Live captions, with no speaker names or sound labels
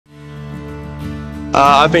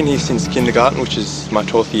I've been here since kindergarten, which is my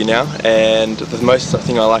 12th year now, and the most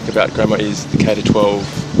thing I like about Grammar is the K to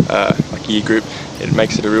 12 like year group. It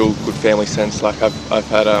makes it a real good family sense. Like I've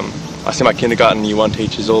had I see my kindergarten and year 1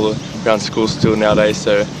 teachers all around school still nowadays,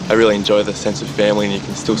 so I really enjoy the sense of family, and you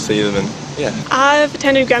can still see them. And yeah, I've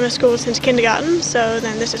attended grammar school since kindergarten, so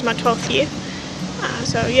then this is my 12th year.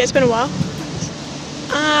 So yeah, it's been a while.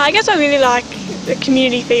 I guess I really like the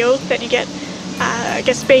community feel that you get. I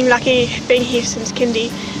guess being lucky, being here since kindy,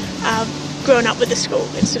 growing up with the school,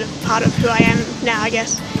 it's sort of part of who I am now, I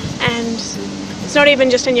guess. And it's not even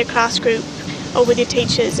just in your class group or with your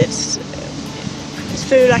teachers, it's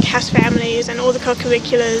through like house families and all the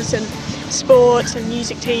co-curriculars and sports and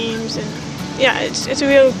music teams, and yeah, it's a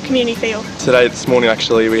real community feel. This morning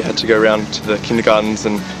actually, we had to go around to the kindergartens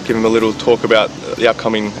and give them a little talk about the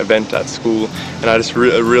upcoming event at school, and I just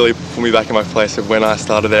really put me back in my place of when I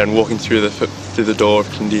started there and walking through the door of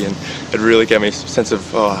kindy, and it really gave me a sense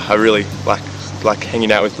of, I really like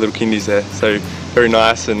hanging out with little kindies there. So very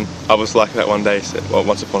nice, and I was like that one day,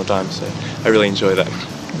 once upon a time, so I really enjoy that.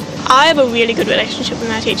 I have a really good relationship with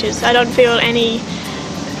my teachers. I don't feel any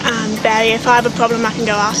barrier. If I have a problem, I can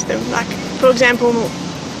go ask them. Like, for example,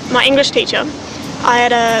 my English teacher, I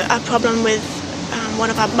had a problem with one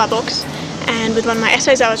of my books and with one of my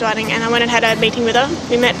essays I was writing, and I went and had a meeting with her.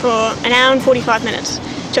 We met for an hour and 45 minutes,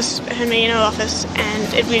 just her and me in her office,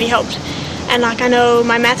 and it really helped. And like, I know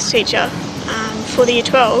my maths teacher, for the year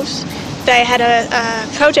 12s, they had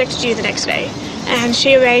a project due the next day, and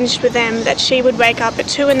she arranged with them that she would wake up at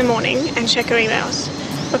 2 in the morning and check her emails,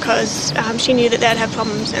 because she knew that they'd have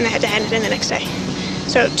problems and they had to hand it in the next day.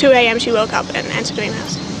 So at 2 a.m. she woke up and answered her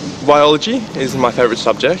emails. Biology is my favourite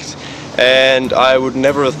subject, and I would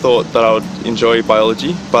never have thought that I would enjoy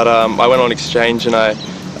biology, but I went on exchange, and I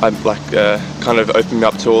kind of opened me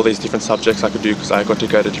up to all these different subjects I could do, because I got to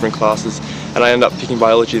go to different classes, and I ended up picking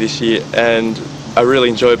biology this year, and I really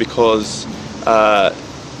enjoy it because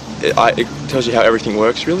it tells you how everything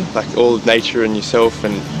works, really, like all of nature and yourself,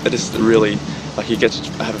 and it just really, like, you get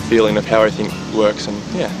to have a feeling of how everything works, and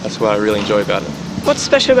yeah, that's what I really enjoy about it. What's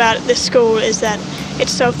special about this school is that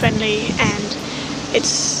it's so friendly, and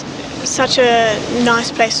it's such a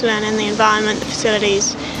nice place to learn, and the environment, the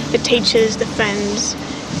facilities, the teachers, the friends.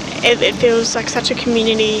 It feels like such a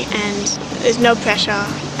community, and there's no pressure,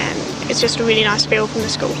 and it's just a really nice feel from the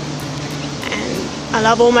school. And I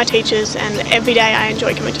love all my teachers, and every day I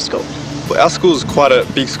enjoy coming to school. Our school is quite a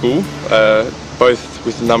big school, both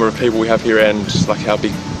with the number of people we have here and just like how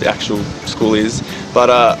big the actual school is. But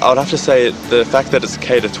I would have to say the fact that it's a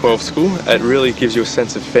K to 12 school, it really gives you a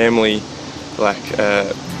sense of family, like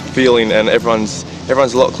feeling, and everyone's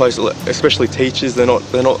a lot closer, especially teachers. They're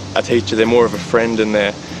not a teacher, they're more of a friend, and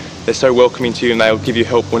they're so welcoming to you, and they'll give you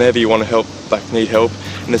help whenever you want to help, like need help.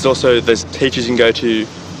 And there's teachers you can go to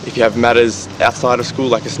if you have matters outside of school.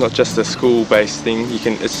 Like, it's not just a school-based thing.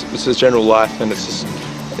 It's a general life, and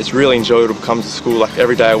it's really enjoyable to come to school. Like,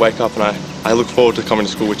 every day I wake up and I look forward to coming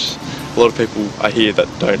to school, which a lot of people I hear that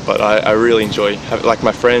don't, but I really enjoy like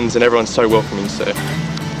my friends, and everyone's so welcoming. So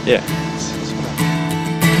yeah.